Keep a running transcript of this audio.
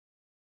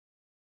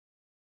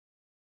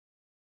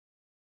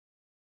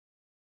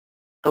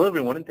Hello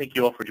everyone, and thank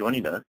you all for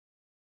joining us.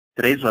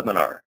 Today's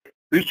webinar,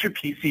 Boost Your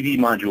PCB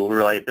Module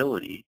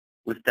Reliability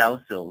with Dow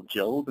Sil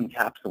Gels,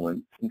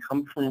 Encapsulants, and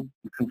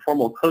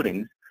Conformal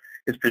Coatings,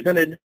 is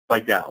presented by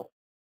Dow.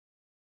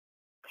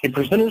 The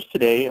presenters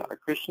today are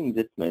Christian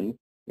Zitzman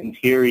and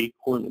Thierry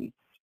Corman.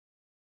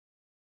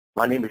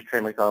 My name is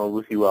Trey McDonald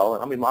with you all,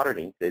 and I'll be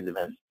moderating today's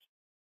event.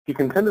 You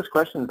can send us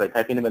questions by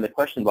typing them in the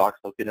question box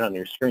located on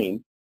your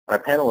screen, and our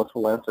panelists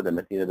will answer them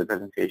at the end of the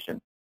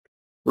presentation.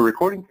 We're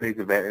recording today's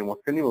event and we'll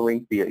send you a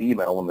link via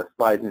email when the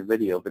slides and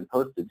video have been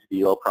posted to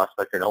the UL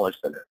Prospector Knowledge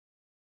Center.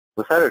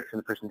 With that, I'll turn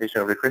the presentation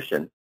over to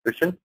Christian.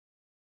 Christian?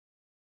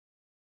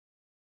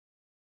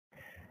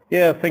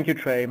 Yeah, thank you,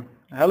 Trey.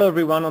 Hello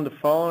everyone on the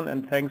phone,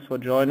 and thanks for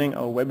joining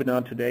our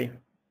webinar today.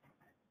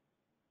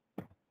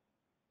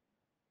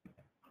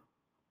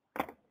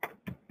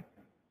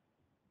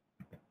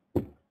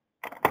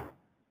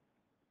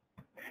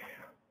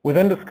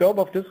 Within the scope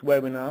of this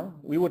webinar,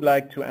 we would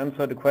like to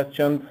answer the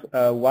questions,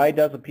 why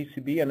does a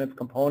PCB and its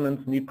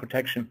components need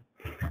protection?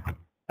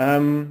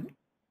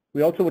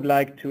 We also would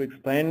like to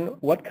explain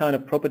what kind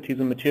of properties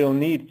a material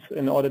needs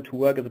in order to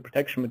work as a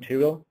protection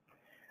material,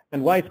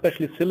 and why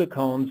especially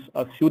silicones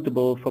are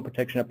suitable for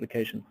protection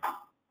applications.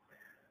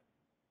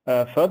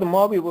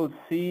 Furthermore, we will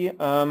see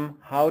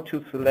how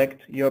to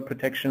select your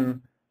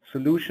protection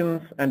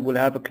solutions, and we'll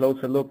have a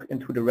closer look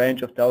into the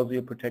range of Dow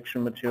Sil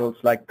protection materials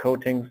like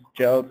coatings,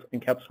 gels,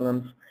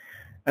 encapsulants,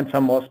 and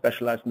some more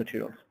specialized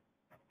materials.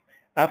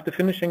 After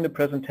finishing the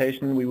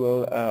presentation, we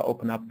will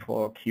open up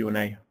for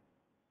Q&A.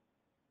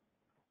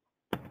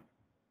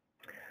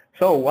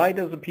 So why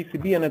does a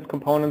PCB and its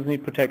components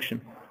need protection?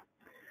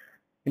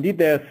 Indeed,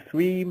 there are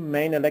three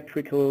main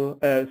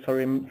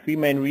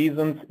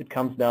reasons it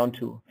comes down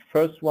to.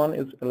 First one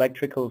is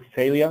electrical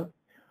failure,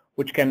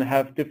 which can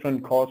have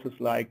different causes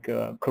like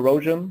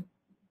corrosion,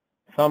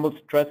 thermal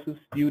stresses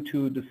due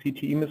to the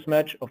CTE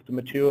mismatch of the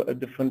material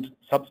at different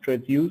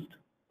substrates used,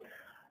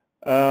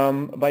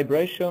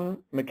 vibration,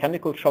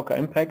 mechanical shock or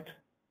impact,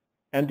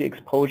 and the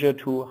exposure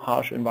to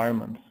harsh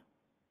environments.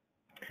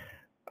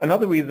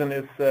 Another reason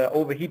is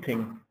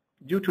overheating.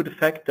 Due to the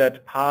fact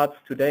that parts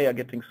today are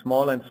getting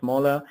smaller and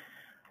smaller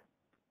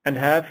and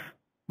have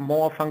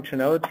more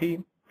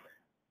functionality,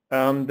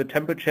 the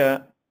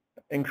temperature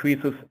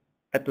increases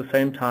at the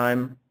same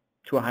time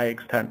to a high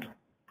extent.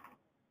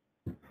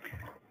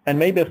 And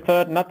maybe a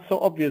third, not so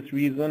obvious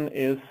reason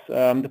is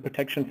the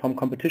protection from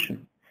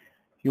competition.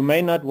 You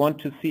may not want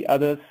to see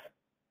others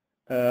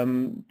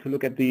to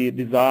look at the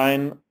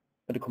design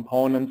and the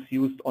components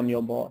used on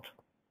your board.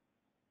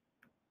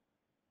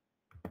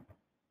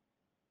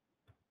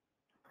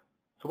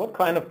 So what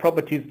kind of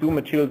properties do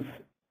materials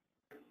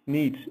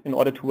need in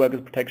order to work as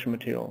a protection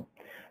material?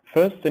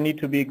 First, they need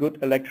to be good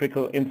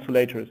electrical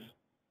insulators.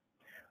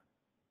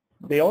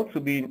 They also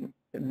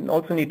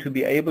need to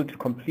be able to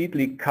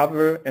completely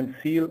cover and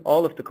seal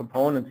all of the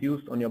components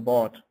used on your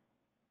board.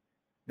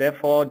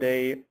 Therefore,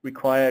 they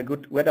require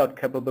good wet-out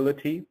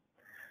capability,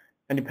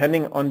 and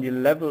depending on the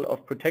level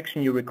of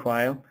protection you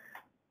require,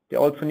 they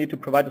also need to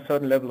provide a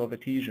certain level of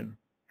adhesion.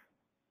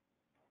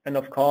 And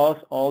of course,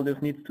 all this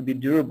needs to be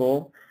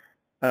durable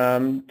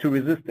to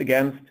resist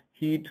against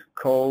heat,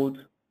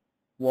 cold,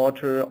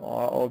 water,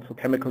 or also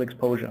chemical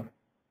exposure.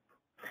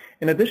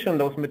 In addition,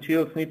 those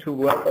materials need to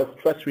work as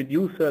stress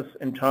reducers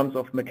in terms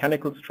of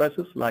mechanical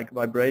stresses like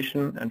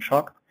vibration and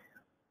shock,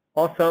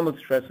 or thermal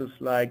stresses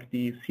like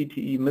the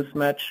CTE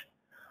mismatch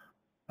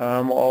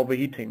or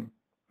overheating.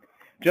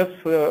 Just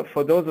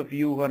for those of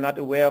you who are not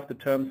aware of the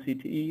term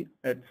CTE,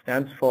 it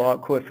stands for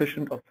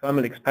coefficient of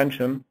thermal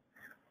expansion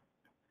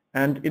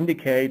and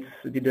indicates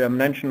the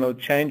dimensional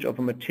change of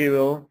a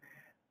material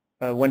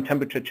when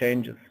temperature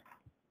changes.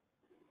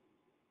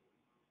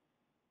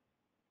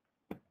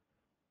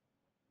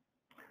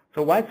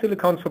 So why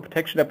silicones for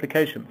protection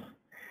applications?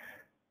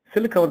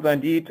 Silicones are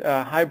indeed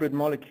hybrid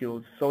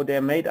molecules, so they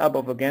are made up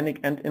of organic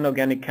and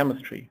inorganic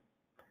chemistry.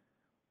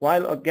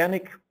 While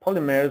organic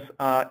polymers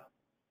are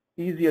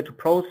easier to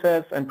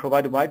process and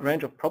provide a wide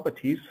range of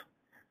properties,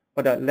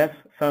 but are less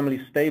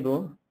thermally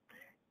stable,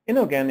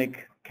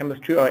 inorganic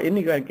chemistry or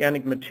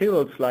inorganic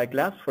materials like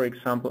glass, for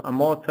example, are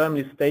more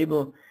thermally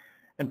stable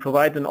and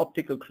provide an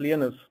optical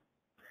clearness,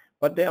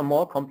 but they are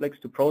more complex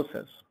to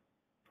process.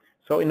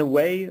 So in a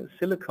way,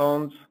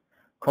 silicones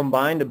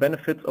combine the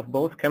benefits of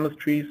both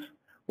chemistries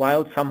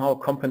while somehow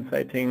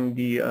compensating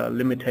the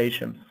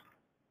limitations.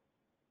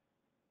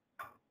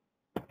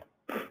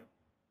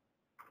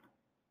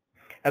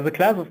 As a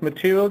class of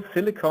materials,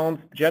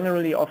 silicones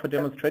generally offer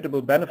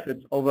demonstrable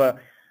benefits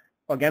over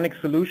organic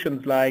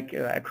solutions like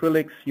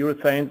acrylics,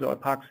 urethanes, or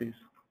epoxies.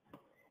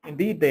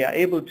 Indeed, they are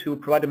able to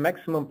provide a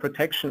maximum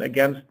protection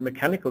against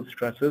mechanical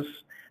stresses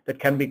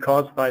that can be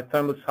caused by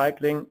thermal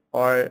cycling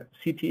or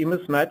CTE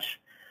mismatch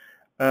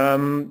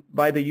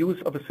by the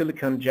use of a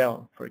silicone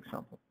gel, for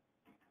example.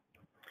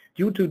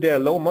 Due to their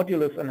low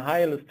modulus and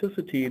high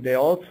elasticity, they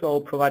also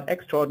provide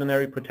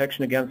extraordinary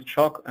protection against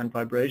shock and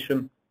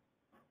vibration.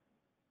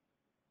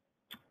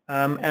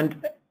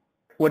 And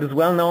What is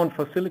well known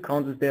for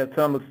silicones is their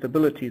thermal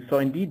stability. So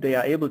indeed they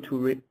are able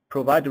to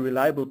provide a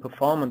reliable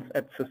performance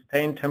at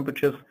sustained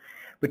temperatures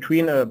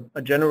between a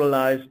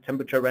generalized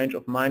temperature range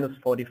of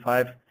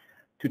 -45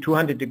 to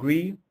 200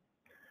 degrees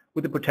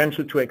with the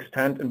potential to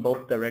extend in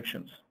both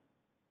directions.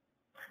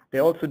 They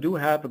also do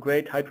have a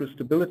great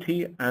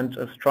hydrostability and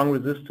a strong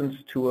resistance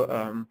to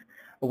a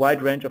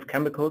wide range of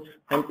chemicals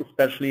and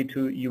especially to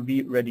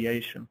UV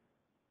radiation.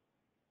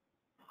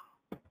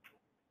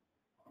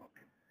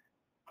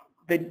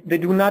 They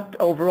do not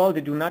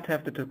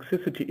have the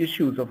toxicity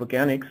issues of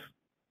organics,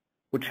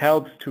 which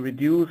helps to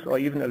reduce or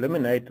even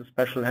eliminate the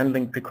special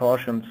handling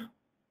precautions.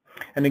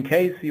 And in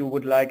case you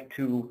would like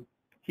to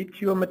heat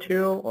cure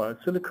material or a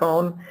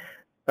silicone,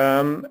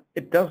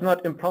 it does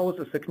not impose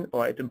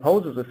it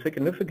imposes a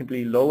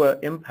significantly lower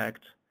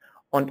impact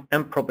on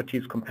EMP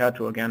properties compared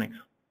to organics.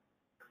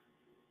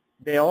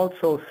 They are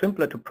also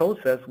simpler to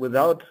process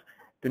without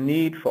the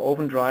need for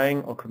oven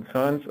drying or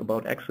concerns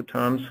about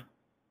exotherms.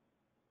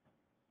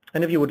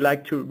 And if you would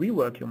like to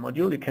rework your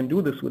module, you can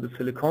do this with a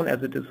silicone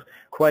as it is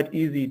quite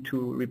easy to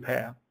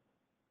repair.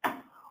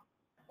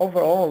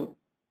 Overall,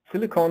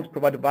 silicones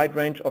provide a wide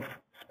range of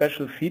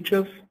special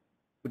features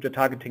which are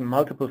targeting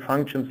multiple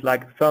functions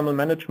like thermal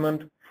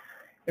management,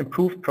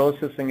 improved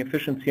processing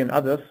efficiency and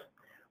others,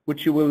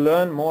 which you will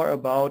learn more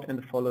about in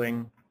the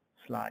following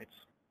slides.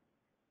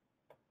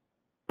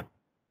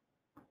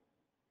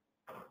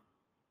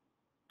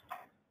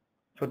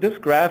 So this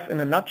graph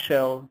in a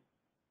nutshell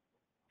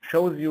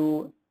shows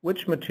you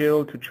which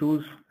material to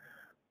choose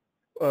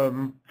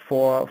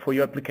for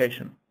your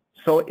application.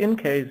 So in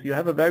case you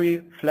have a very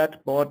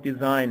flat board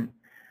design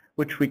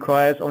which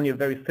requires only a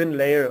very thin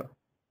layer,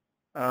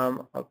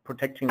 a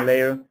protecting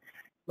layer,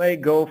 you may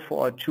go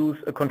for or choose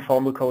a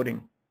conformal coating.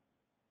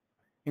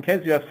 In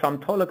case you have some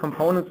taller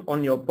components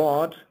on your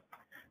board,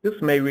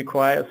 this may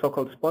require a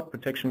so-called spot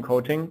protection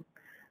coating.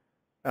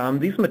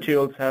 These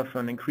materials have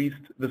an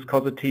increased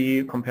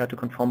viscosity compared to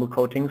conformal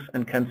coatings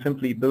and can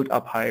simply build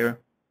up higher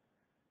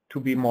to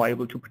be more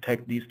able to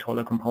protect these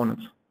taller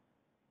components.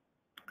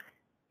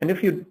 And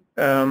if you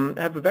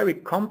have a very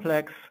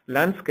complex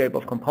landscape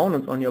of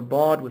components on your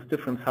board with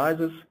different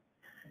sizes,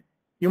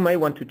 you may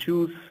want to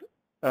choose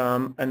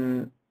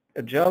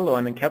a gel or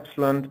an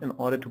encapsulant in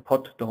order to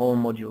pot the whole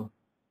module.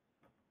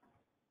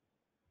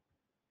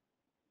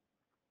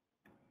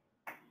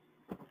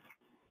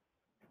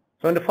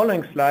 So in the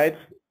following slides,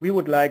 we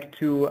would like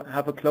to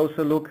have a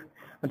closer look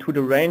into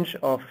the range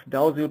of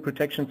Dow Seal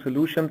protection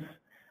solutions,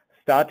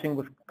 starting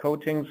with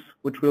coatings,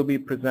 which will be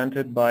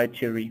presented by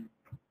Thierry.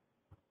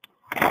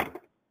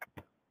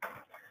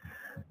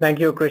 Thank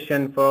you,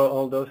 Christian, for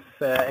all those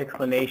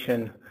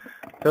explanations.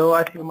 So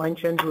as you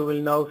mentioned, we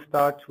will now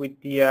start with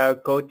the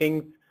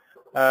coatings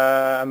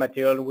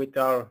material with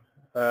our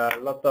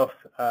lot of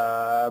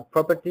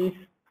properties,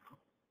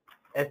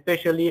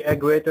 especially a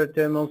greater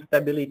thermal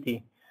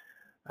stability,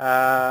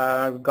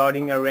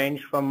 regarding a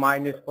range from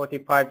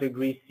 -45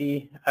 degrees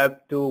C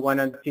up to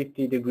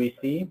 150 degrees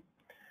C.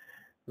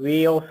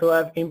 We also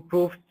have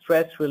improved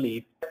stress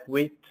relief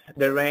with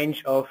the range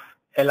of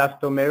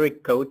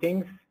elastomeric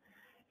coatings.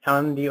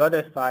 On the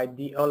other side,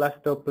 the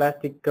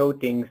elastoplastic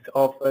coatings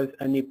offers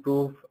an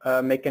improved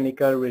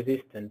mechanical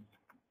resistance.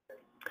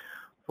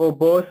 For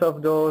both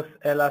of those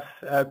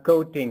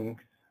coatings,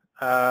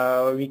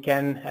 we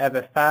can have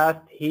a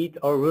fast heat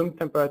or room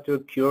temperature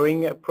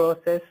curing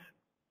process.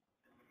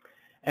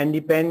 And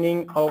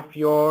depending of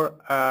your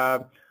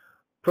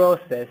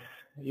process,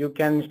 you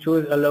can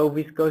choose a low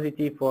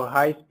viscosity for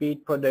high-speed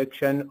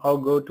production or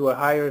go to a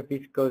higher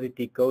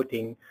viscosity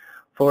coating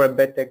for a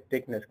better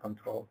thickness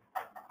control.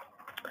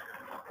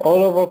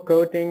 All of our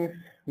coatings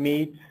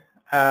meet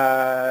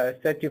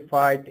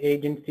certified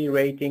agency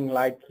rating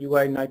like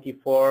UI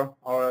 94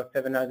 or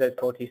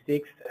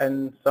 746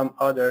 and some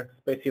other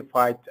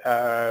specified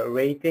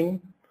rating.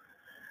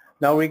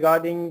 Now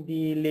regarding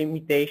the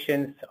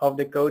limitations of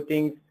the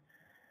coatings,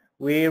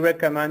 we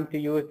recommend to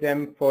use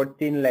them for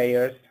thin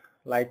layers,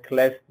 like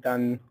less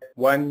than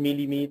 1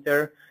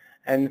 millimeter,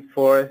 and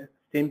for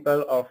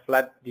simple or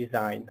flat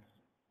designs.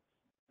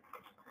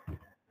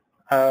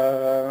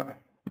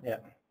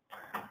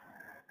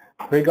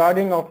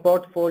 Regarding our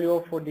portfolio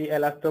for the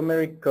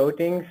elastomeric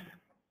coatings,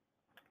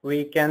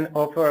 we can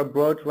offer a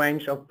broad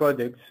range of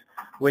products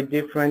with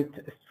different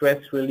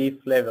stress relief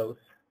levels,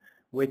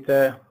 with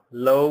a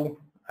low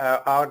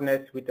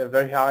hardness, with a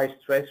very high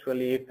stress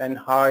relief, and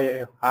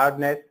high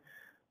hardness,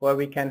 where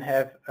we can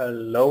have a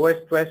lower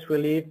stress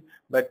relief,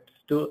 but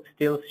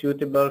still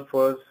suitable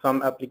for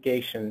some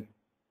applications.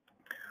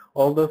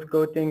 All those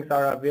coatings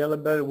are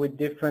available with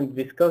different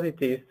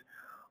viscosities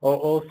or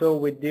also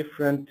with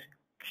different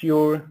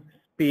cure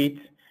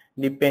speeds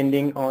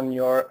depending on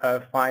your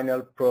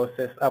final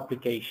process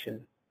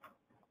application.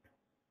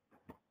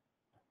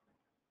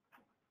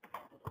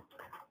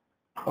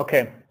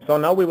 Okay, so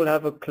now we will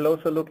have a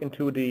closer look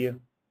into the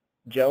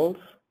gels.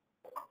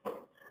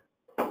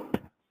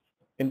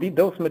 Indeed,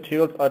 those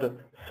materials are the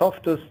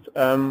softest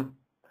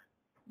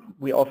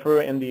we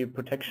offer in the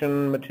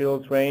protection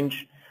materials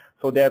range,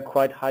 so they are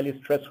quite highly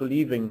stress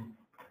relieving.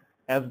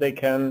 as they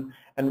can,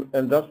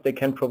 and thus they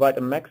can provide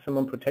a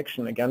maximum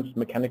protection against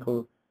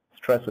mechanical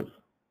stresses.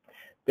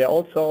 They're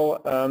also,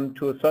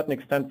 to a certain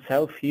extent,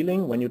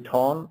 self-healing when you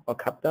torn or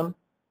cut them.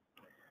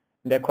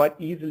 And they're quite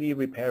easily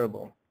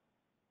repairable.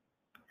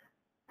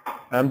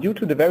 Due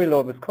to the very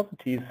low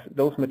viscosities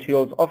those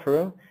materials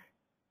offer,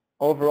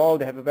 overall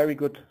they have a very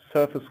good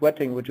surface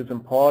wetting, which is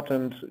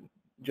important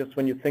just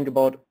when you think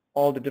about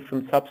all the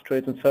different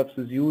substrates and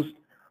surfaces used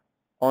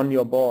on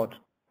your board.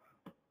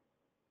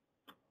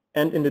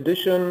 And in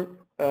addition,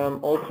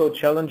 also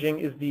challenging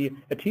is the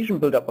adhesion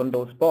buildup on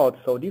those boards.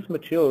 So these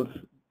materials,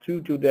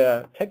 due to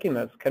their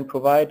tackiness, can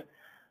provide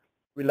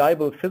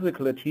reliable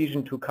physical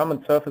adhesion to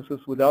common surfaces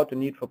without the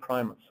need for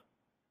primers.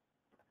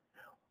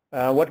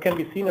 What can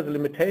be seen as a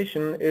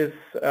limitation is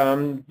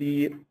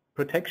the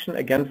protection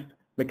against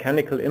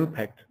mechanical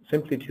impact,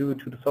 simply due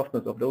to the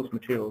softness of those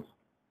materials.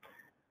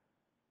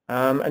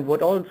 And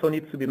what also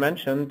needs to be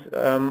mentioned,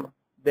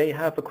 they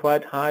have a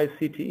quite high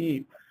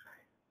CTE.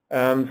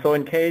 So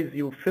in case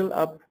you fill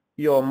up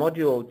your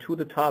module to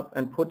the top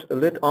and put a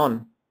lid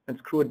on and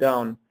screw it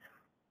down,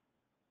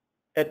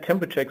 at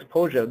temperature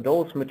exposure,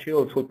 those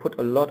materials will put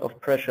a lot of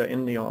pressure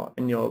in your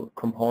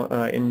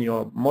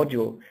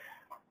module.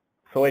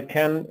 So it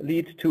can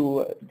lead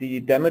to the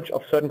damage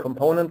of certain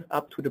components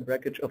up to the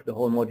breakage of the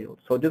whole module.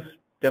 So this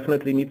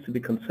definitely needs to be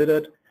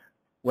considered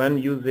when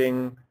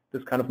using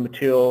this kind of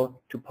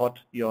material to pot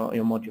your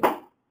module.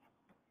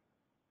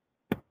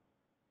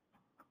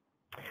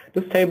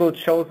 This table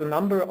shows a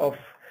number of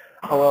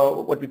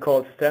our what we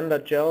call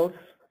standard gels.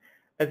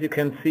 As you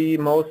can see,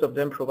 most of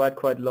them provide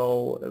quite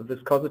low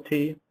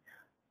viscosity,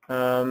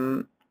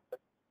 and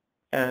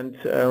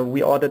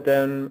we ordered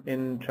them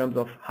in terms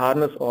of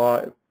hardness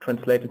or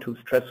translated to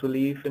stress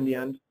relief in the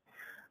end.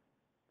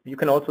 You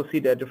can also see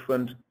there are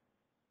different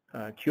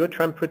cure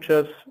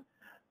temperatures.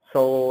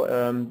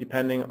 So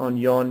depending on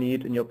your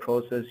need in your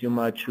process, you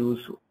might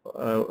choose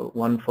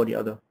one for the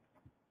other.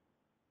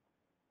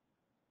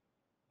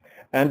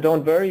 And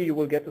don't worry, you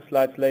will get the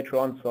slides later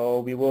on, so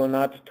we will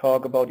not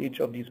talk about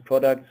each of these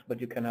products, but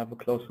you can have a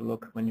closer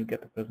look when you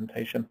get the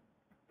presentation.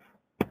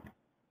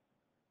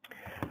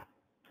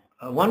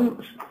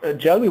 One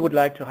gel we would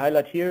like to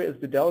highlight here is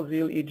the Dow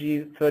Seal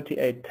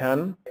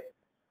EG3810,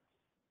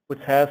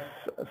 which has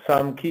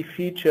some key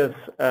features.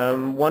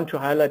 One to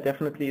highlight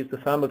definitely is the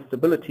thermal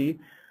stability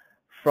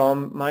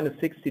from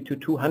 -60 to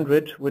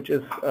 200, which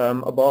is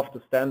above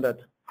the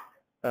standard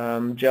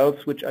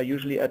gels, which are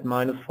usually at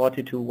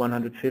 -40 to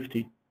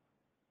 150.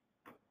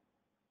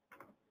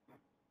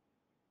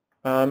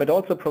 It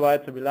also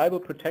provides a reliable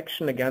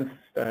protection against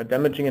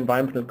damaging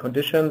environmental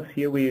conditions.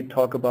 Here we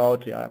talk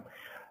about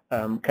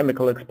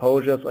chemical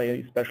exposures, or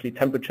especially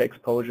temperature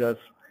exposures.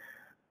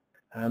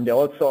 It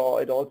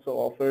also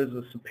offers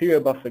a superior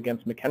buffer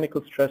against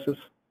mechanical stresses.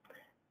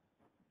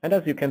 And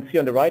as you can see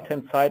on the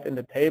right-hand side in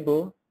the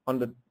table, on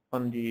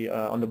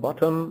the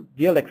bottom,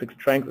 dielectric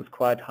strength is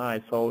quite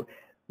high. So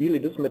really,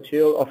 this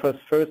material offers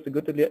first a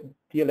good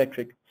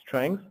dielectric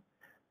strength,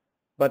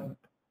 but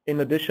in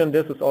addition,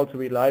 this is also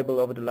reliable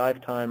over the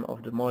lifetime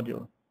of the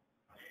module.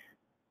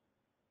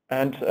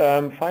 And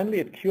finally,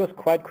 it cures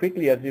quite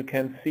quickly, as you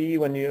can see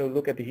when you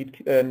look at the heat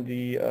and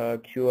the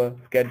cure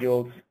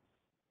schedules.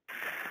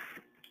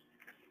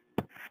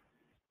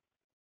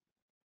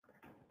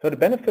 So the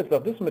benefits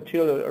of this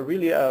material are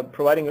really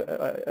providing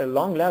a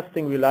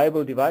long-lasting,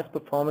 reliable device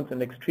performance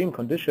in extreme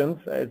conditions,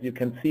 as you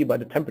can see by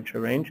the temperature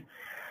range.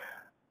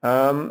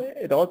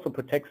 It also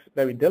protects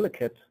very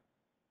delicate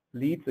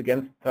leads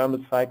against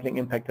thermal cycling,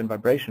 impact, and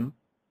vibration.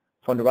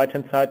 So on the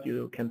right-hand side,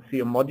 you can see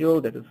a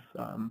module that is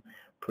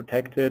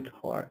protected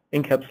or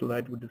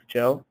encapsulated with this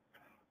gel.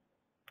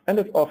 And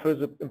it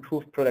offers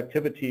improved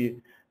productivity,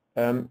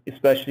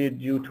 especially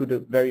due to the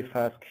very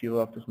fast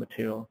cure of this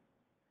material.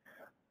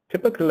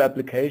 Typical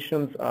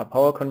applications are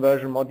power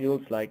conversion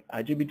modules like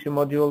IGBT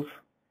modules,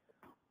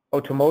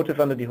 automotive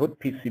under the hood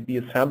PCB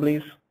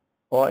assemblies,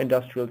 or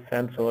industrial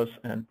sensors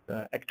and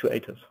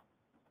actuators.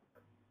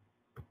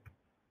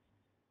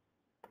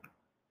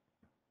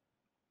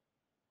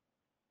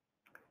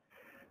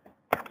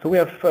 So we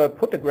have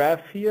put a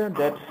graph here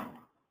that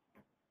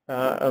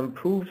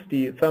improves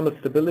the thermal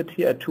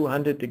stability at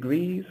 200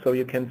 degrees. So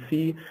you can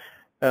see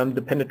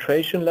the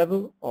penetration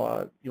level,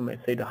 or you may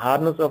say the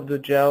hardness of the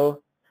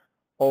gel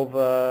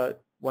over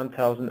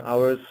 1,000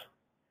 hours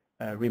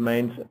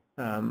remains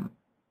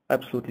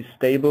absolutely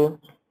stable.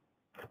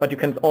 But you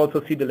can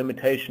also see the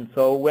limitation.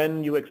 So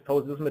when you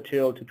expose this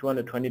material to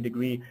 220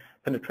 degree,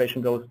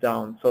 penetration goes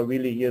down. So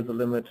really here's a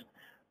limit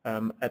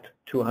at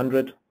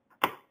 200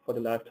 for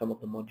the lifetime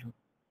of the module.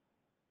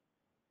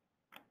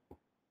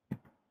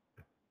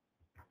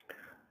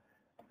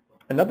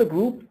 Another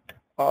group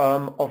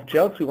of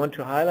gels we want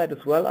to highlight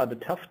as well are the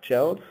tough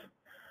gels.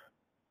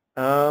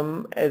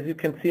 As you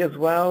can see as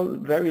well,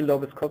 very low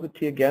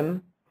viscosity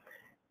again.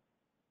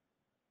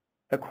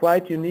 A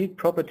quite unique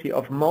property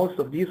of most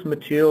of these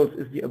materials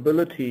is the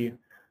ability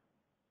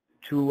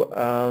to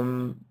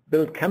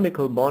build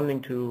chemical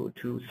bonding to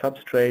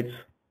substrates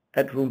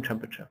at room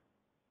temperature.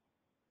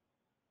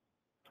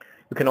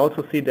 You can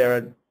also see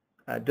there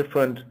are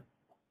different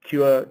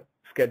cure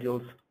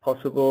schedules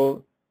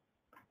possible,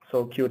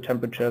 so cure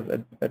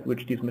temperatures at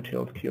which these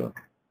materials cure.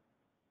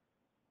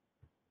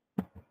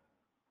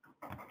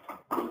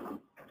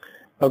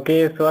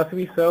 Okay, so as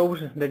we saw,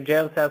 the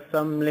gels have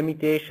some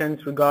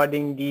limitations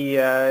regarding the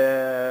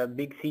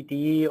big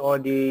CTE or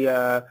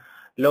the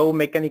low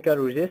mechanical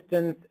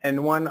resistance,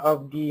 and one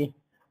of the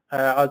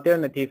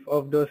alternatives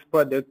of those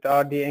products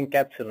are the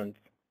encapsulants.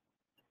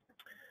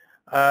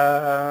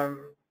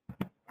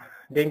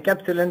 The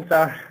encapsulants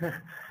are,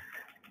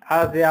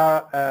 as they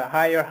are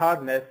higher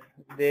hardness,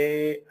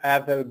 they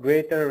have a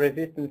greater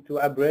resistance to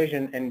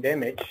abrasion and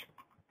damage.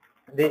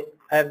 They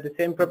have the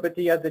same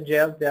property as the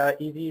gels. They are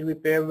easy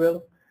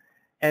repairable,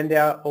 and they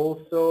are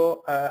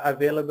also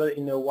available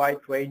in a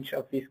wide range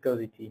of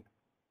viscosity.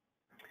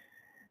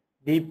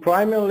 The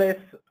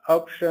primerless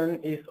option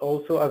is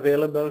also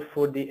available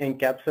for the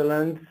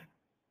encapsulants,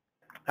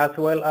 as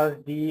well as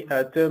the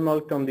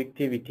thermal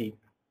conductivity.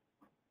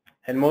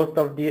 And most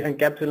of the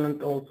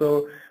encapsulants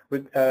also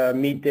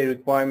meet the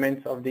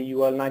requirements of the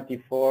UL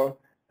 94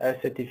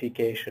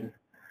 certification.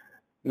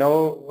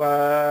 Now,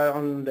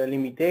 on the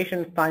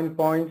limitation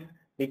standpoint,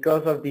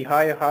 because of the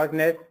higher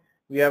hardness,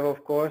 we have,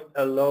 of course,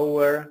 a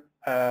lower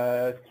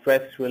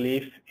stress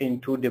relief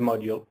into the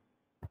module.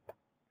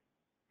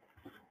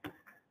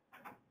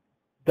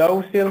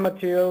 Dow Silicone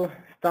Materials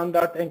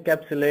standard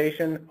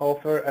encapsulation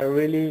offer a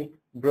really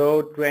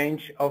broad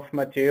range of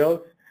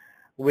materials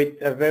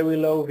with a very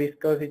low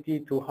viscosity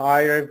to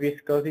higher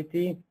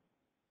viscosity,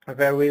 a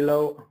very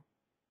low,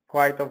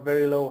 quite a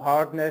very low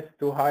hardness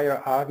to higher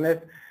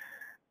hardness.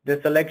 The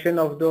selection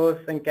of those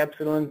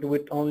encapsulants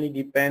would only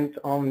depend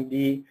on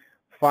the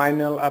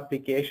final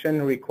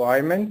application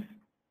requirements.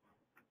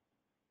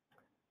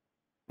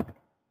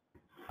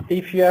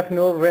 If you have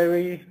no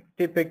very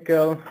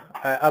typical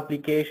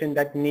application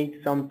that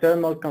needs some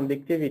thermal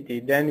conductivity,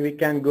 then we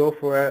can go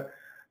for a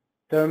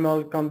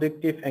thermal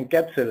conductive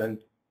encapsulant,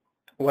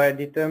 where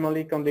the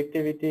thermal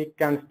conductivity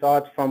can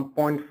start from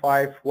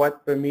 0.5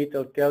 watt per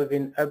meter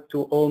Kelvin up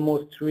to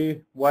almost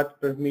 3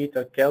 watt per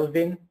meter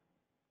Kelvin,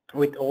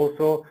 with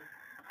also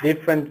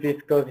different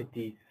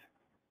viscosities.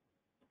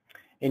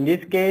 In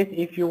this case,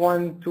 if you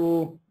want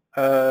to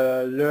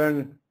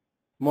learn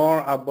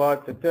more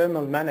about the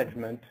thermal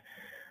management,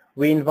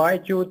 we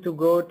invite you to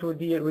go to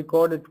the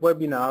recorded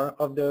webinar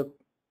of the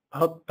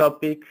hot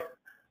topic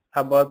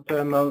about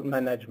thermal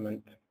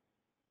management.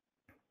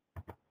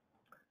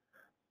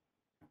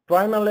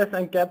 Primerless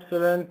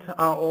encapsulants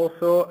are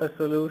also a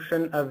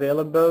solution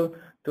available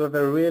to have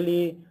a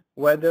really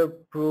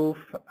weatherproof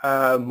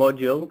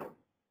module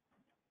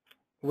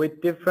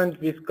with different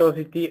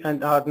viscosity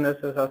and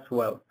hardnesses as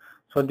well.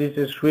 So this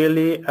is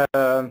really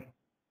an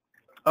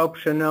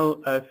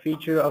optional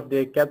feature of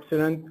the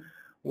encapsulant,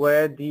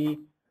 where the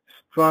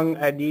strong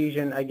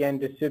adhesion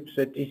against the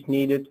substrate is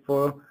needed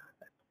for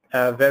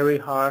very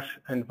harsh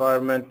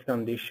environment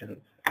conditions.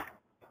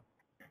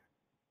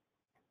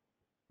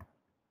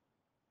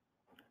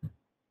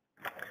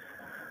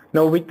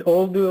 Now, with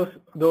all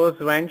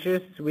those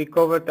ranges, we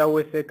covered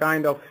with a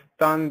kind of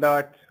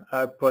standard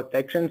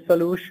protection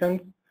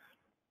solutions.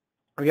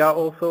 We are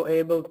also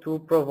able to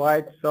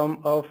provide some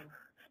of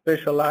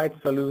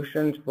specialized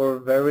solutions for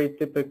very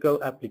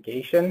typical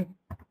application.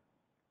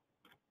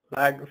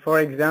 Like, for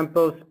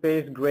example,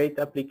 space grade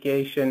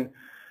application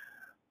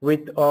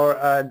with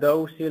our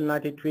Dow Silicone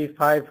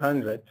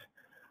 93500,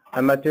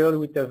 a material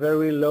with a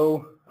very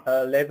low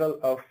level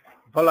of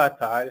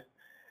volatile,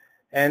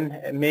 and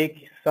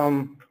make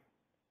some,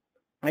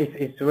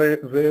 it's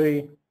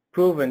very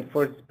proven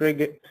for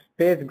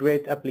space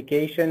grade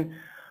application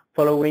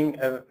following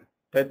a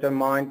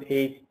determined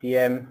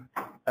ASTM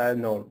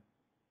norm.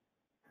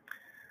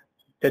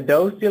 The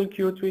Dow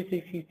Silicone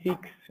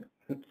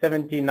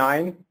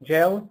Q36679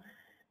 gel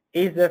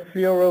is a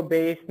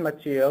fluoro-based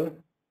material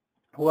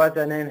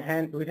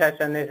which has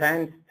an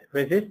enhanced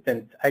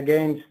resistance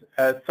against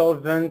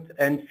solvents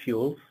and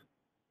fuels.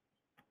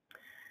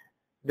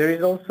 There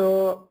is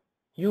also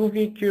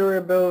UV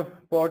curable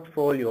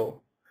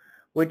portfolio,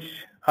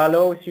 which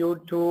allows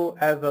you to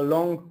have a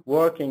long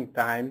working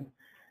time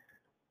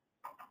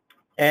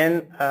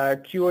and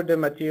cure the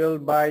material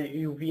by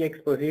UV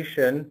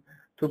exposition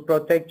to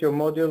protect your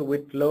module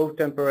with low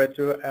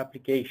temperature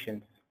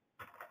applications.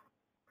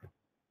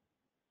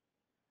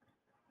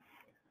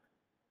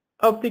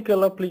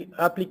 Optical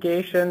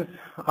applications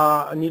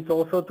need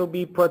also to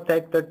be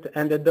protected,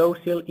 and the Dow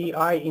Silicone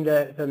EI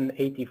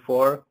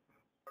 1184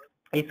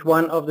 is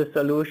one of the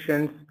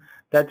solutions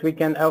that we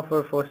can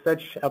offer for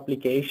such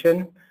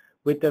application,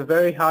 with a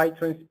very high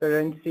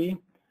transparency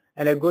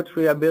and a good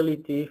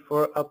reliability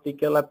for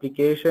optical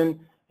application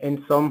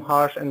in some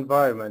harsh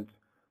environments.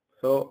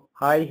 So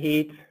high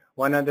heat,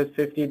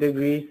 150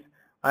 degrees,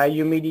 high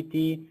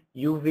humidity,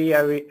 UV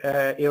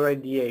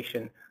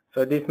irradiation.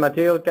 So this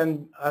material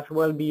can as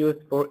well be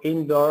used for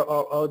indoor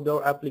or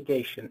outdoor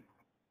application.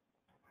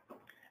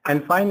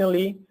 And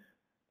finally,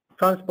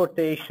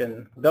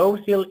 transportation. Dow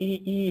Silicone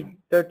EE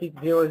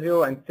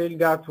 3000 and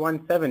Silgas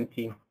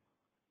 170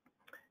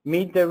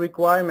 meet the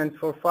requirements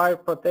for fire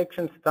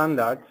protection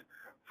standards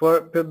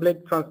for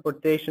public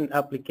transportation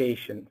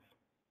applications.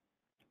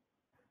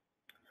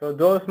 So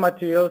those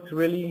materials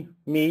really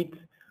meet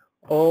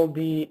all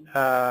the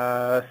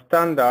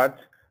standards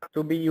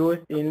to be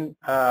used in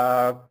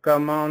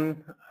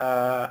common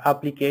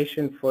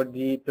application for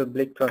the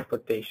public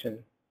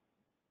transportation.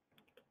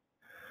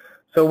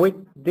 So with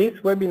this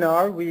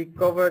webinar, we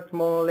covered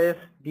more or less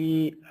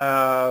the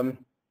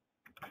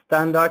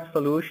standard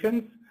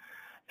solutions,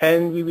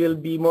 and we will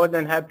be more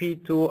than happy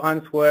to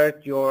answer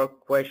your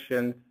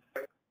questions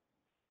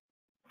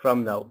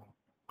from now.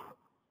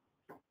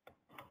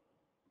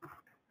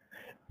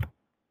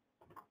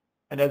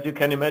 And as you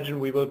can imagine,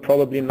 we will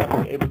probably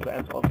not be able to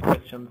answer all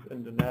questions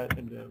in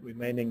the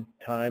remaining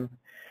time.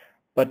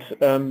 But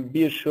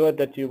be assured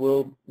that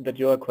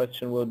your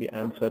question will be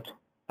answered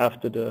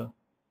after the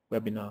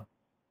webinar.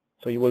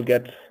 So you will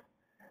get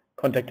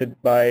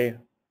contacted by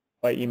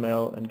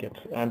email and get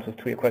answers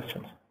to your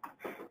questions.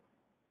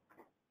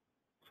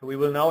 So we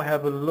will now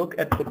have a look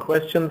at the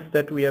questions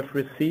that we have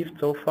received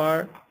so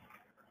far.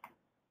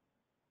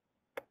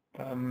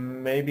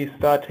 Maybe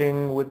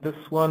starting with this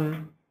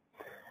one.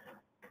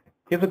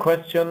 Here's a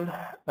question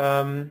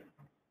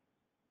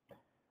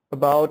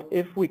about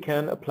if we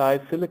can apply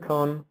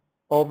silicone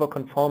over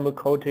conformal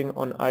coating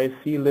on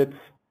IC lids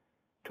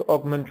to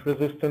augment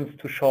resistance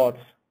to shorts.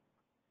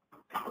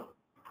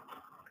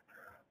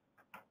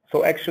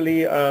 So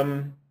actually,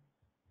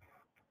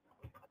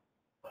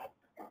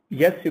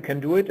 yes, you can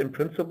do it in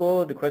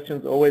principle. The question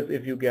is always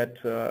if you get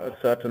a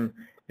certain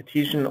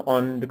adhesion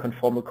on the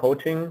conformal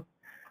coating.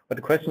 But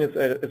the question is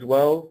as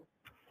well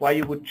why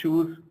you would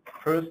choose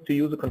first to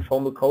use a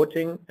conformal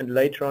coating and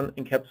later on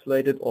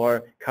encapsulate it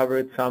or cover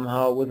it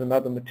somehow with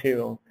another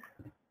material.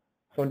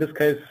 So in this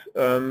case,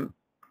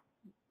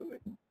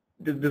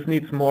 this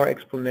needs more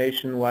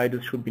explanation why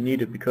this should be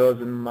needed, because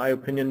in my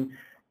opinion,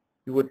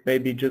 you would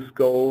maybe just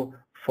go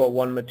for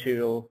one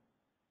material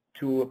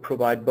to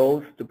provide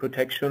both the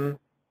protection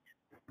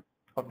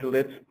of the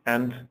lids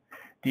and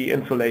the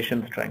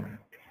insulation strength.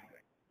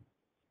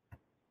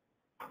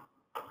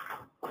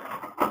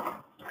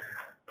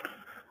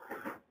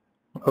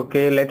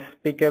 Okay, let's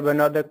pick up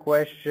another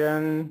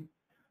question.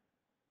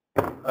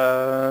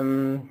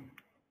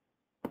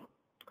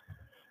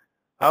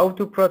 How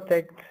to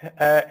protect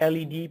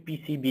LED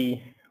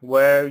PCB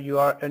where you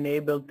are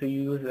unable to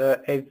use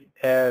a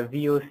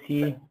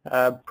VOC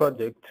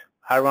product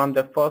around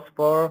the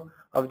phosphor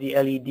of the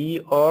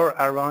LED or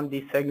around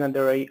the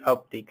secondary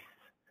optics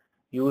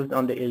used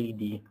on the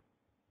LED.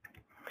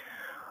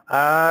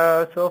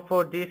 So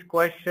for these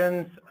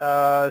questions,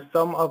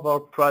 some of our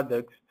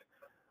products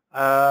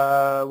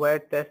were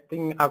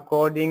testing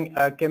according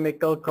a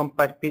chemical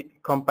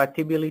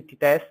compatibility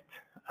test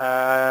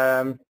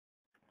that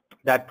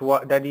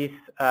is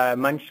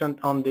mentioned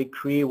on the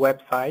CRE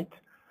website.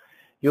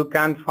 You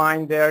can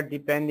find there,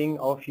 depending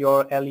of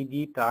your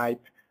LED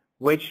type,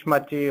 which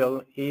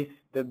material is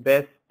the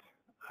best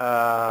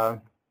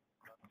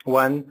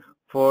one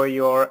for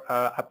your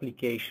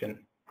application.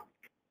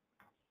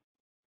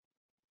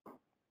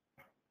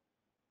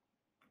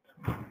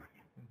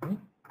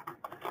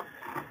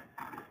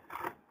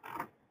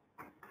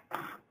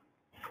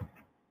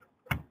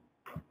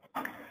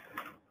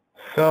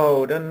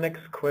 So the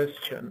next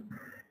question.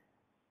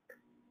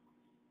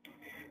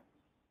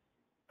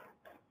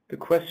 The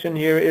question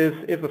here is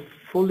if a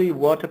fully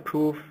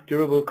waterproof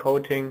durable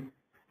coating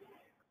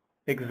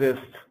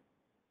exists.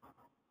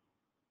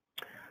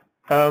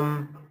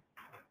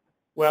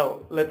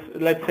 Well,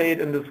 let's say it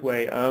in this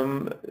way.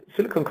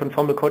 Silicone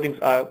conformal coatings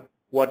are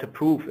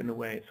waterproof in a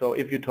way. So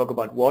if you talk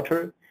about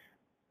water,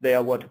 they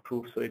are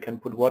waterproof. So you can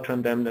put water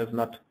in them. There's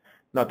not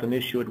an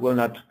issue. It will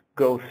not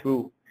go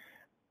through.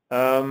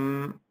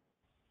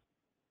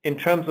 In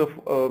terms of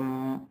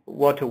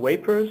water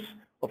vapors,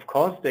 of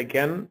course, they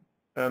can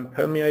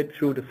permeate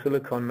through the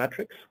silicone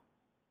matrix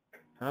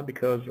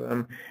because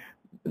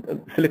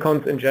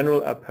silicones in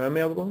general are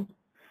permeable.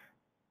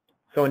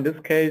 So in this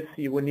case,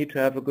 you will need to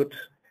have a good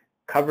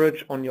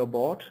coverage on your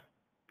board,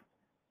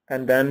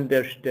 and then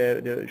there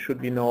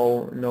should be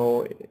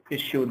no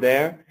issue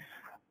there.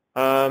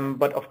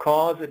 But of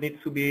course, it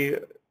needs to be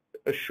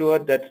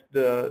assured that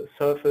the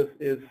surface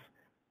is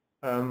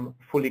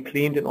fully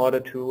cleaned in order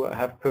to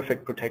have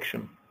perfect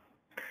protection.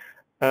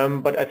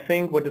 But I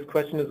think what this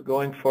question is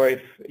going for,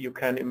 if you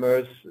can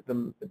immerse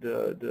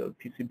the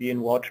PCB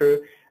in water,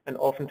 and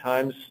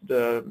oftentimes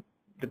the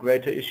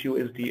greater issue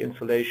is the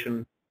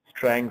insulation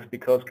strength,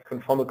 because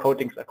conformal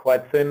coatings are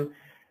quite thin,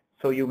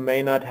 so you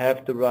may not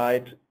have the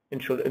right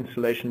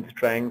insulation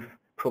strength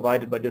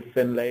provided by this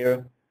thin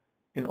layer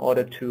in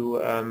order to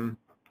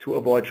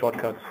avoid short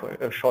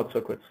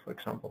circuits, for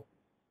example.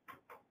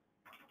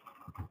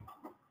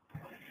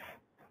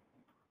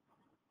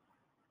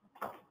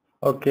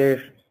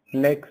 Okay,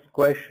 next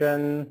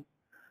question.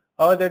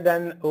 Other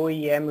than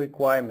OEM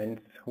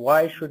requirements,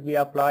 why should we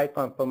apply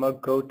conformal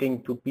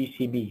coating to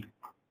PCB?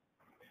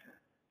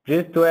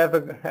 Just to have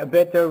a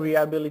better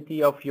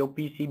reliability of your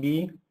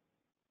PCB,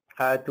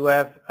 to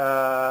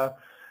have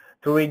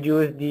to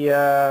reduce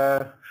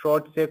the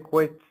short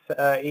circuits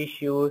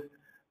issues,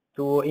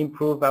 to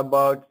improve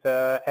about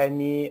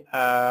any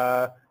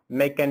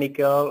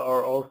mechanical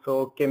or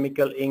also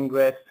chemical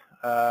ingress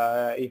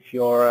if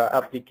your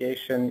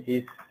application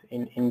is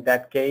in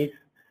that case.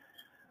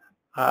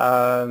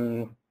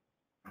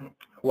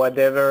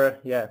 Whatever,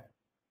 yeah,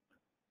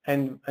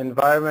 and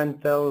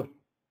environmental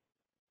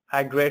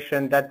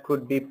aggression that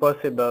could be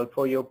possible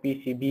for your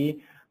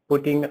PCB,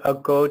 putting a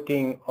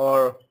coating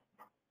or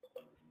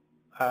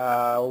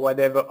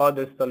whatever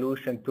other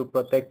solution to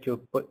protect your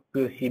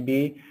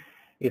PCB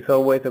is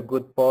always a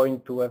good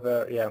point to have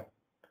a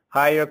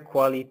higher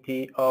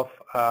quality of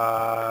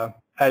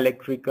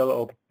electrical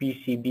or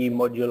PCB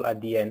module at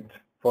the end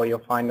for your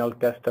final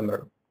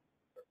customer.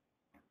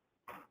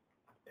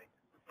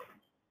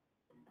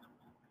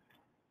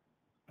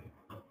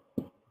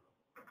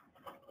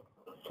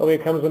 So here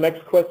comes the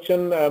next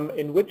question.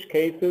 In which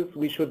cases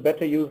we should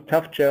better use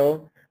tough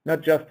gel,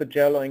 not just the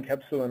gel or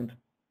encapsulant?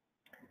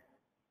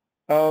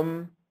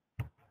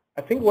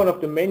 I think one of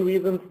the main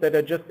reasons that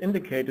I just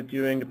indicated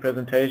during the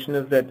presentation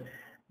is that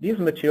these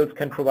materials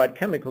can provide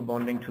chemical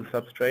bonding to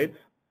substrates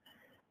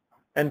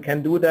and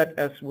can do that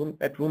at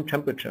room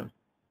temperature,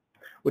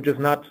 which is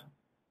not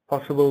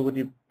possible with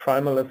the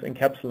primerless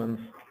encapsulants.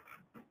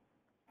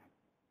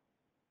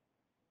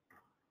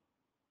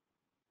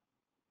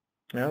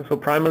 Yeah, so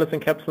primerless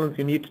encapsulants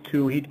you need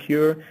to heat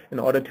cure in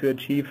order to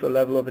achieve a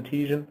level of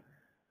adhesion.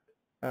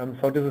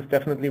 So this is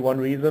definitely one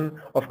reason.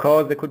 Of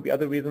course, there could be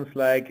other reasons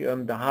like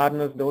the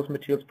hardness those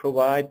materials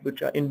provide,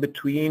 which are in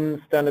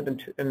between standard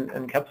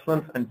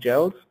encapsulants and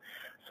gels.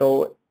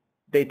 So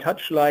they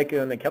touch like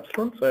an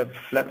encapsulant, so have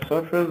flat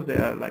surface. They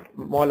are like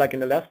more like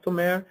an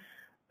elastomer,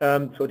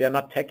 so they are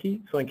not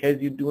tacky. So in case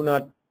you do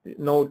not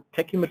know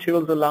tacky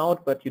materials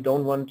allowed, but you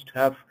don't want to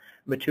have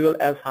material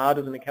as hard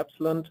as an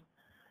encapsulant,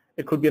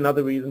 it could be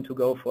another reason to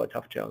go for a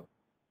tough gel.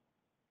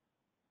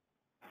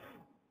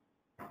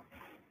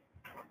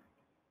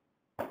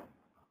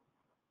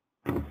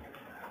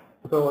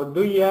 So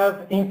do you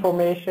have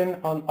information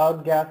on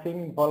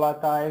outgassing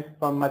volatiles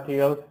from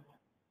materials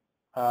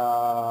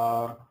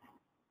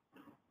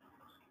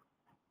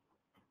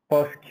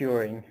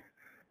post-curing?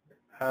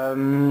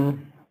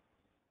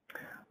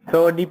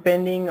 So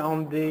depending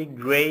on the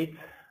grade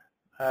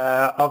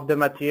of the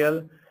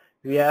material,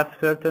 we have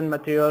certain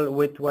material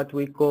with what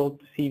we call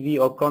CV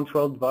or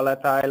controlled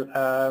volatile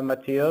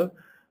material,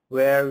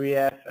 where we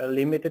have a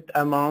limited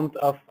amount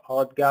of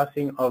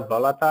outgassing of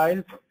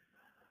volatiles.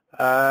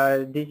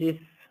 This is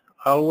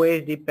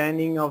always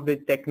depending on the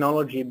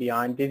technology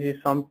behind. This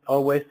is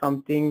always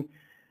something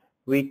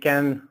we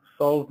can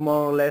solve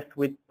more or less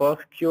with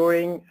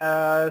post-curing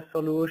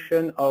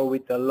solution or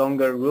with a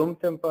longer room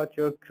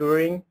temperature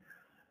curing.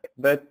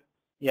 But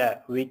yeah,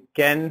 we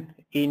can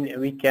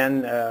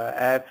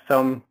have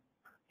some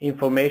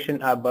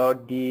information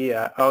about the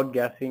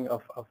outgassing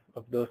of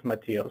those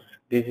materials.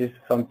 This is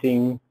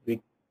something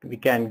we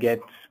can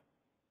get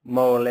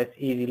more or less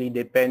easily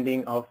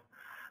depending on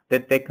the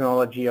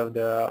technology of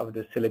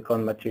the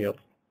silicone materials.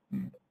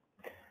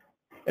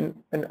 And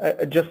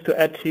just to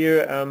add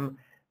here,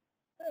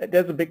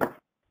 there's a big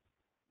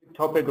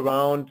topic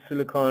around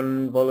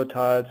silicon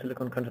volatile,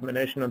 silicon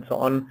contamination, and so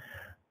on.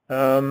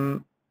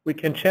 We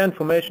can share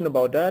information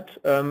about that.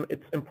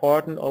 It's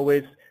important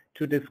always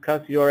to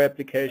discuss your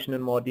application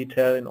in more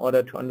detail in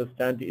order to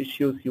understand the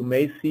issues you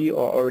may see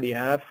or already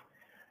have,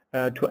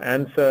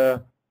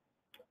 to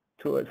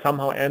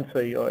somehow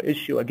answer your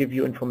issue or give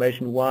you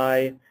information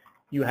why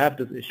you have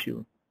this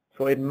issue.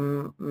 So it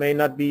may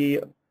not be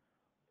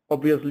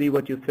obviously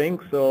what you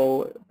think.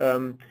 So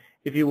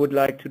if you would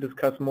like to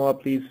discuss more,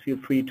 please feel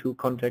free to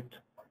contact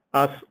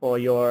us or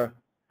your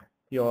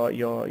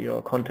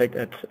contact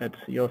at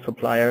your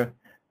supplier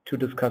to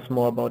discuss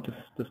more about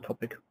this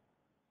topic.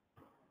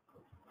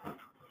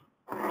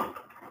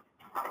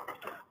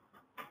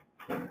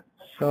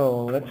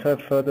 So let's have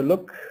a further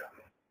look.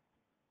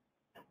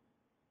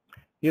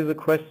 Here's a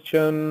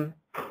question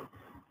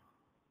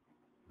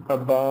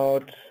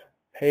about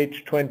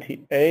page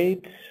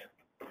 28.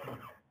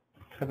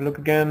 Let's have a look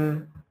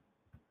again.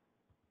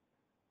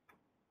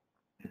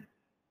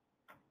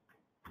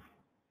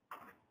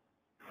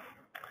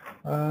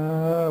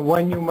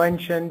 When you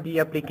mentioned the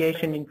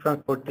application in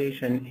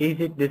transportation, is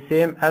it the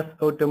same as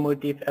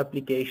automotive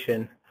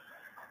application?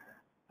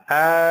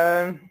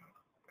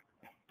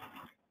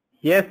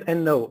 Yes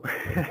and no.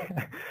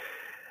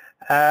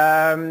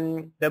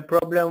 The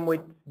problem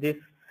with this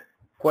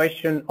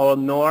question or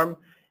norm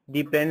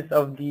depends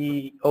on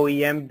the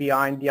OEM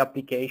behind the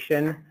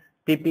application.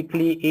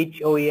 Typically,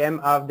 each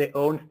OEM have their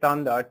own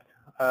standards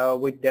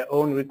with their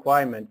own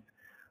requirements.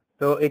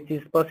 So it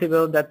is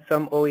possible that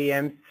some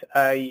OEMs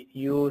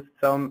use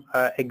some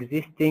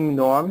existing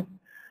norms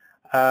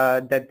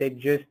that they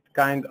just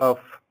kind of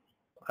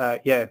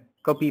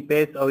copy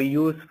paste or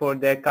use for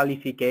their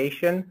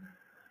qualification.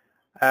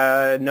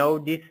 No,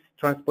 this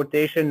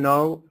transportation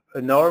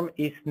norm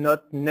is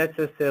not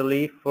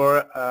necessarily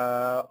for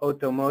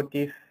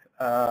automotive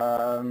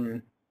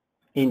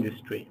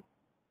industry.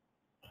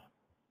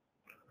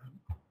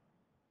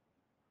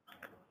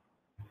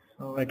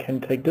 So I can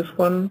take this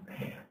one.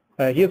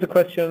 Here's a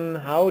question: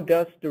 how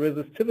does the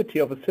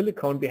resistivity of a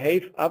silicone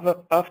behave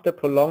after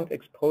prolonged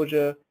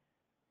exposure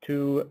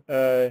to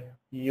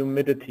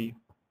humidity?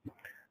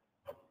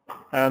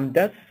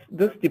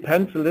 This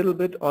depends a little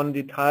bit on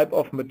the type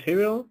of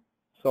material.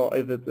 So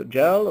if it's a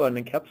gel or an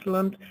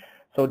encapsulant,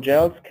 so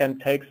gels can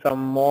take some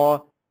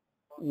more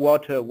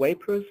water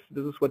vapors.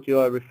 This is what you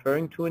are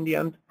referring to in the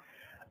end.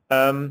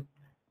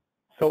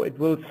 So it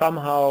will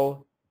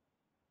somehow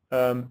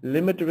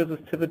limit the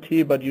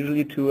resistivity, but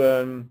usually to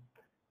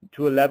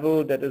a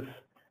level that is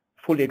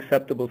fully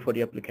acceptable for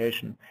the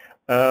application.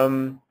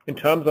 In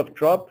terms of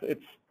drop,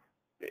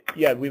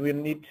 we will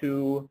need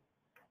to.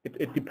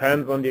 It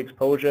depends on the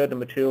exposure, the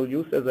material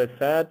used, as I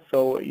said.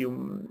 So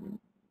you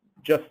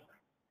just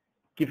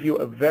give you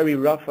a very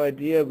rough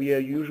idea. We are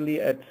usually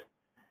at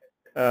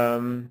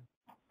some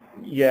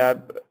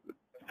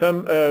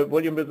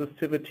volume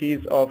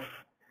resistivities of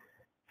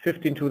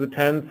 15 to the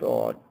 10th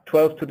or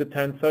 12 to the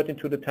 10th, 13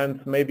 to the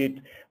 10th.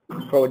 Maybe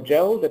for a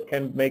gel that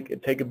can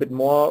take a bit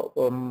more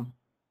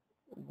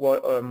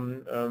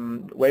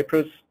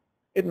vapors,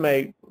 it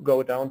may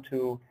go down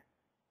to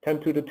 10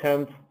 to the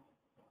 10th.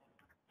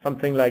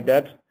 Something like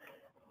that,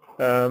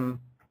 and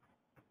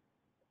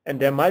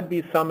there might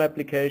be some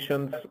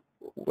applications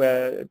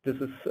where this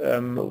is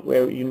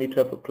where you need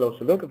to have a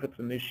closer look if it's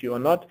an issue or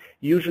not.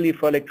 Usually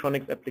for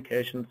electronics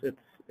applications,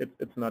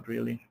 it's not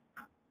really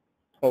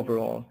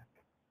overall.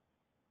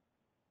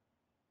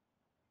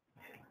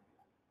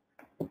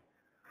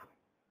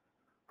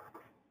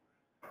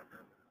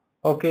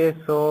 Okay,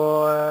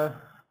 so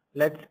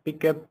let's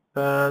pick up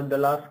the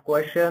last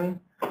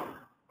question.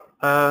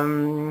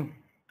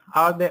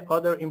 Are there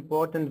other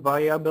important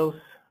variables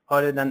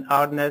other than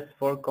hardness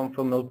for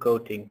conformal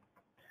coating?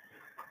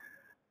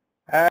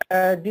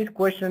 This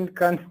question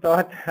can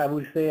start, I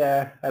would say,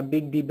 a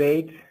big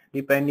debate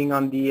depending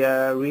on the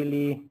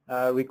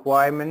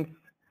requirements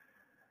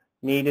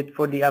needed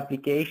for the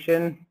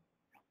application.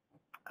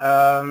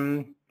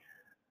 All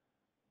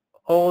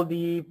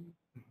the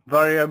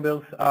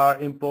variables are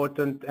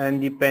important,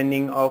 and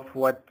depending of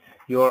what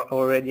you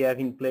already have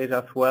in place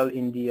as well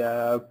in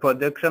the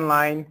production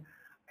line.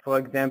 For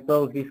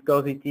example,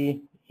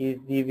 viscosity is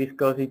the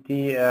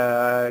viscosity.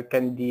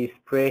 Can the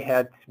spray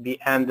head be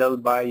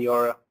handled by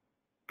your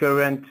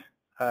current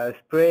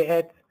spray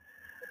head?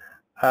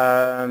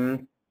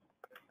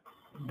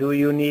 Do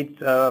you need,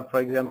 for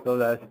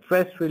example,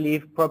 stress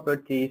relief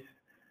properties?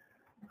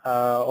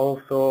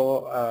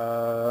 Also,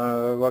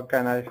 what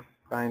can I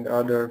find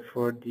other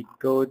for the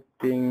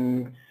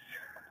coatings?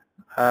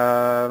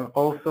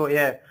 Also,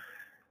 yeah.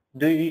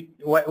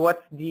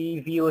 What's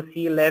the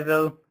VOC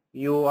level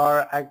you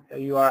are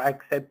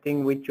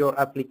accepting with your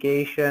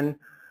application,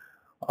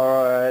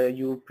 or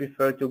you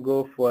prefer to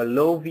go for a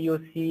low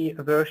VOC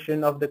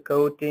version of the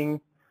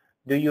coating?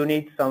 Do you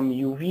need some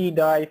UV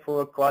dye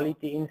for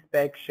quality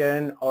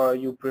inspection, or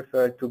you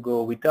prefer to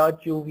go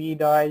without UV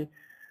dye?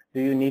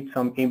 Do you need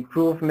some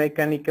improved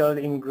mechanical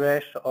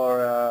ingress,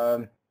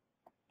 or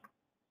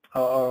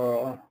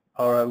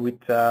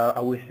with I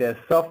would say a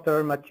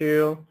softer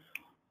material?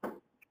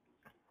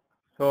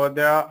 So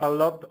there are a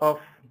lot of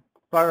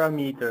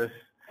parameters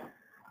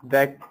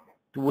that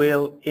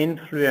will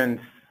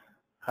influence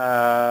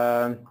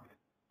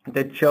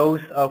the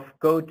choice of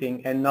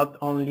coating, and not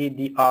only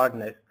the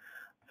hardness.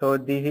 So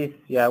this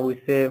is, I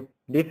would say,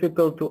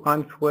 difficult to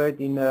answer it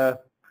in a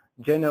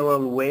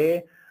general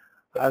way.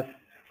 As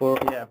for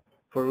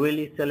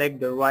really select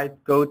the right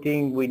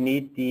coating, we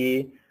need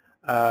the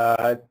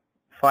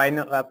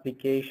final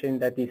application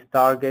that is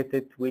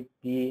targeted with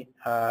the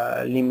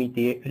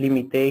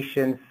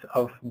limitations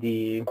of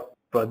the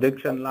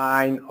production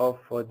line or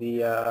for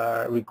the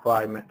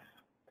requirements.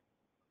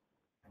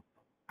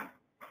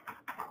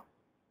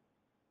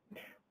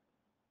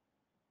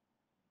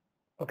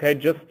 Okay,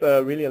 just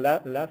really a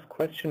last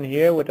question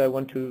here, what I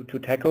want to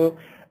tackle,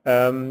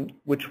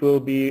 which will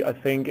be, I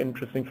think,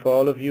 interesting for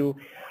all of you.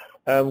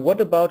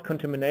 What about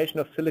contamination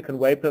of silicon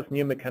vapors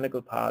near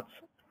mechanical parts?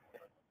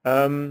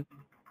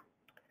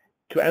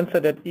 To answer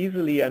that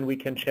easily, and we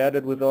can share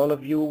that with all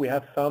of you, we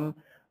have some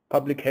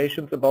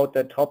publications about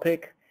that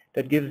topic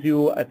that gives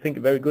you, I think,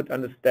 a very good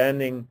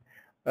understanding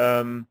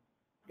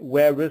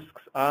where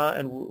risks are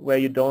and where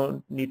you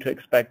don't need to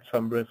expect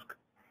some risk.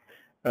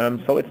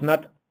 So it's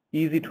not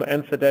easy to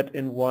answer that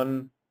in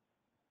one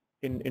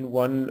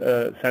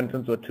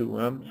sentence or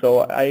two.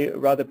 So I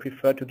rather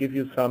prefer to give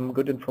you some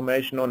good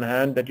information on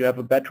hand, that you have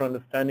a better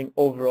understanding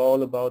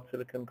overall about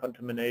silicon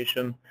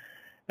contamination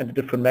and the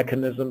different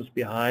mechanisms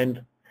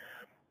behind.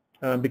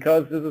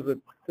 Because this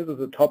is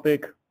a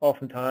topic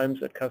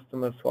oftentimes at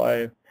customers,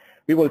 so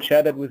we will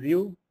share that with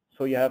you,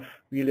 so you have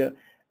really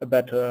a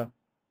better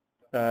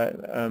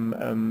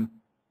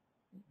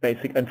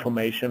basic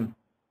information.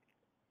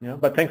 Yeah,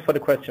 but thanks for the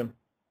question.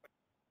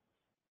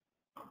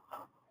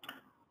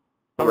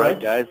 All right,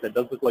 guys, that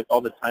does look like all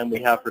the time we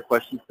have for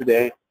questions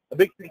today. A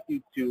big thank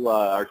you to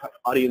our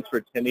audience for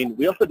attending.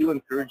 We also do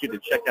encourage you to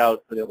check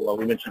out, well,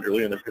 we mentioned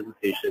earlier in the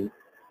presentation,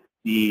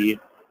 the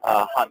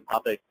hot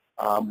topics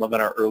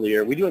webinar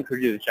earlier. We do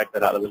encourage you to check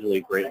that out. That was really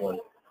a great one.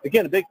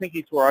 Again, a big thank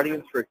you to our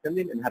audience for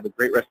attending, and have a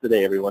great rest of the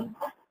day, everyone.